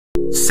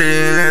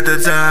Sitting at the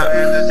top,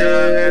 and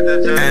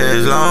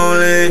it's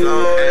lonely.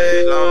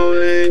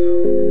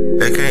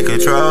 They can't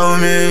control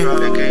me.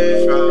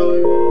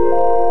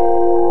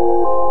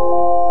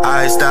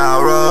 I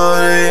start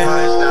rolling.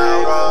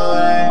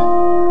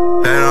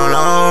 They don't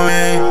know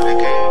me.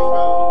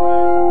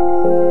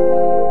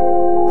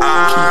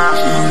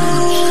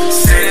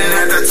 Sitting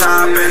at the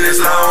top, and it's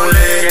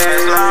lonely.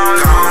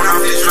 Gone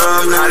off these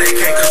drugs, now they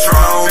can't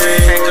control me.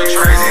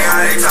 Crazy how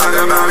they talk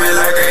about me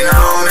like they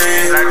know me.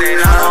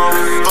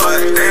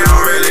 But they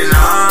don't really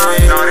know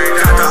me.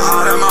 Got the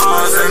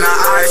Audemars and the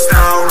iced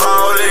out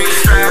rolling.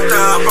 Strapped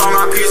up on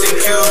my P's and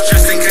Q's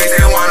just in case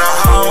they wanna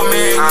hold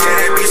me. Yeah,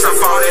 they be some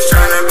phonies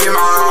trying to be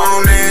my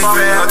homies.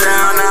 Fell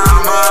down, now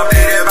I'm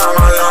updated by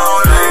my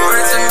lonely.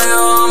 Rich and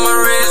mill on my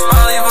wrist,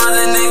 probably for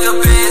the nigga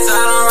bitch.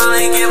 I don't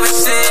really give a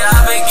shit,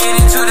 I've been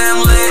getting too damn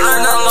lit.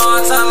 Learned a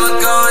long time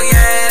ago,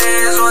 yeah, it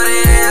is what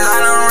it is. I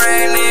done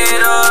ran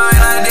it up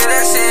and I did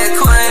that shit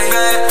quick.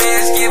 Bad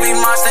bitch, give me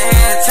monster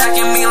head,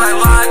 attacking me like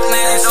Loch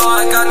Ness. So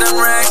I got them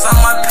racks on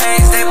my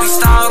page, they be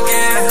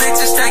stalking.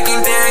 Bitches taking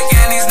dick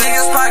and these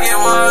niggas pocket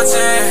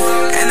watching.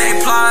 And they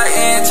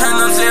plotting, turn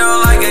them zero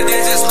like a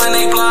digit. When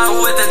they block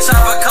with the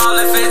chopper, call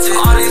it fidget.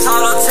 All these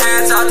hollow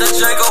tents out the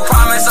Draco,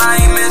 promise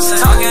I ain't missing.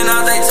 Talking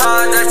out they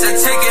talk, that's a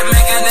ticket,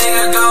 make a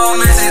nigga go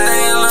missing. They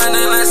ain't learned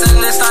a lesson,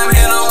 this time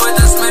hit them with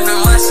the Smith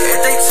and Wesson. If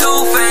they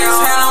two-faced,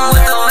 hit them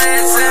with the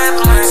Led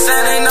Zeppelin.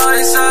 Said they know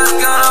they shots,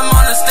 got them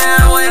on the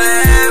stairway to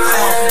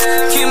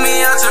heaven. Keep me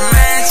out your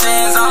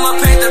mansions, I'ma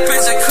paint the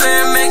picture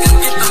clear, make them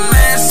get the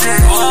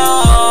message.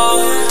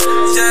 Whoa,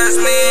 just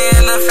me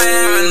and the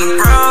fam and the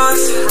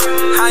bros.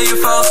 How you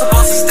folks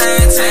supposed to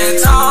stand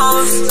 10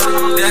 toes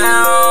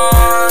down?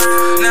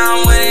 Now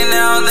I'm winning,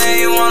 now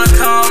they wanna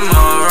come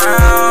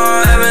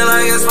around. Living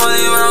like it's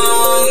funny, but I'm the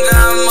one who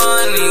got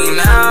money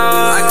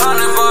now. I caught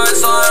the bar,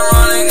 so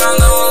ironic, I'm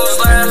the one who's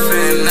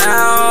laughing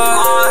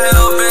now. All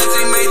hell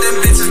Benji, made them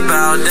bitches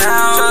bow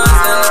down.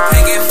 Just in the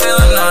pink and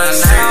feeling nothing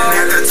now. Sitting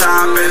at the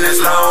top and it's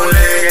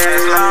lonely.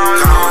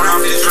 Gone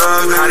off these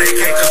drugs, now they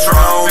can't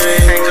control me.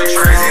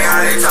 Crazy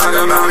how they talk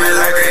about me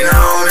like they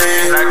know me.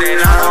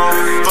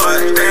 But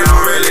they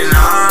don't really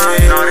know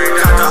me.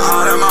 Got the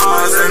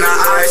Audemars and the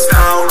iced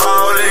out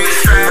rolling.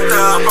 Strapped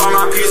up on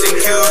my P's and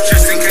Q's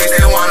just in case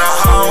they wanna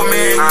hold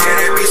me. Yeah,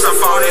 they be some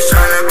phonies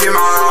trying to be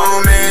my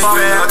homies.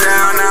 Fell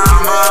down, now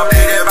I'm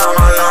updated by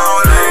my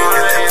lonely.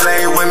 If they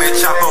play with me,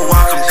 chopper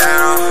walk them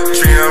down.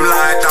 Treat them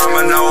like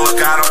dominoes,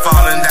 got them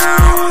falling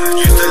down.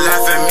 Used to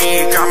laugh at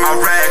me, got my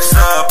racks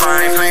up,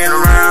 I ain't playing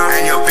around.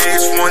 And your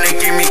bitch wanna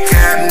give me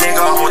cap,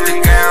 nigga, hold the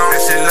gown.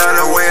 And she love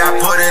the way I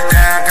put it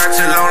down, got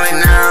you lonely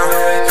now.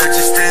 Bet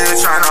you still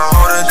tryna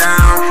hold her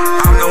down.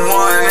 I'm the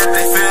one that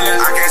they feelin',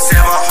 I can't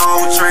save a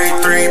whole trade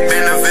 3,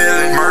 been a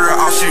villain. Murder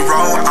all she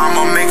wrote,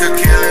 I'ma make a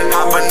killing.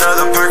 Pop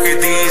another perky,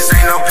 these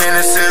ain't no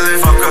penicillin.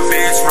 Fuck a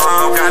bitch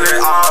wrong, got it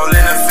all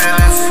in the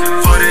feelings.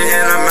 Put it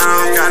in her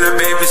mouth, got a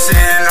baby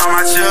sitting on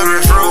my children.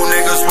 True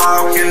niggas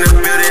walk in the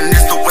building,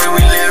 this the way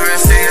we livin'.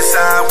 See it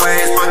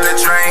sideways, but the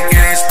drink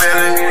it ain't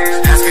spillin'.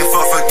 Asking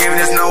for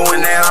forgiveness,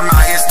 knowing that I'm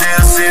out here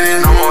still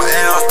sitting. No more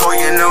L's, boy,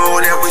 you know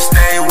that we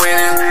stay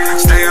winning.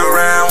 Stay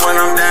around when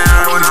I'm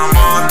down, when I'm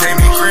up, they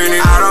be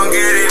grinning. I don't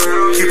get it,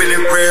 keeping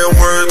it real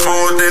worth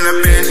more than a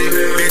Benji.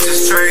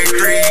 Bitches trade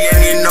 3,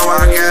 and you know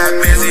I got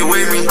busy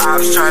with me. I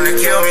was trying to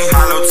kill me,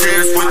 hollow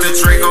tips with the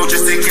Draco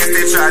just in case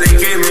they try to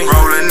get me.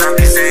 Rolling up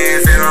these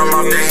hands and I'm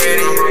off the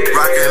Henny.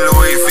 Rockin'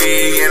 Louis V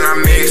and I'm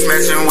mix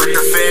matching with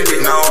the Fendi.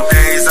 No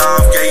days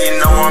off, yeah, you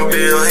know I'm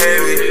bill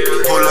heavy.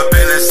 Pull up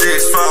in a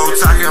 6'4",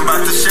 talking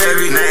about the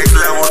Chevy. Next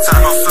level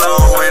type of flow,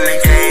 when the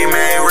game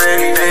ain't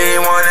ready, they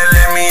ain't wanna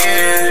let me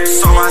in.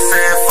 So I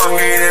said fuck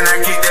it and I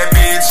kicked that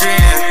bitch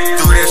in.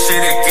 Do that shit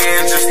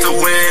again just to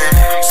win.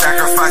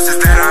 Sacrifices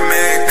that I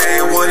made, they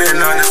wouldn't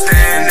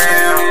understand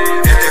now.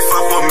 If they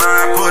fuck with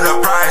mine, put a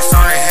price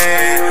on their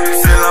head.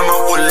 Fill them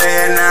up with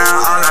lead,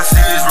 now all I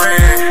see is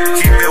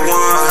red. Keep it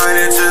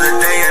 100 to the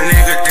day a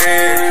nigga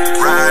dead.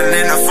 Riding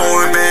in a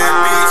foreign bad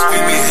bitch,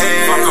 give me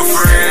head. Fuck a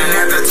friend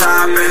at the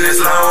top and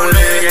it's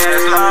lonely.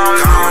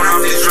 Gone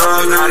off these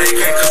drugs, now they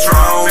can't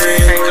control me.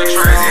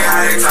 Crazy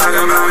how they talk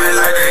about me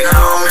like they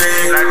know me.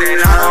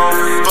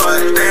 But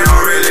they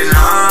don't really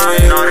know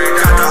me.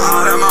 Got the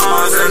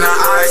Audemars and the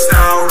iced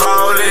out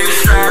rolling.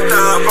 Strapped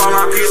up on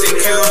my P's and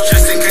Q's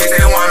just in case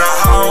they wanna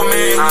hold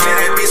me. Yeah,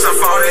 they be some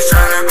phonies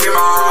trying to be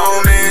my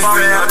homies.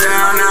 Fell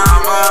down, now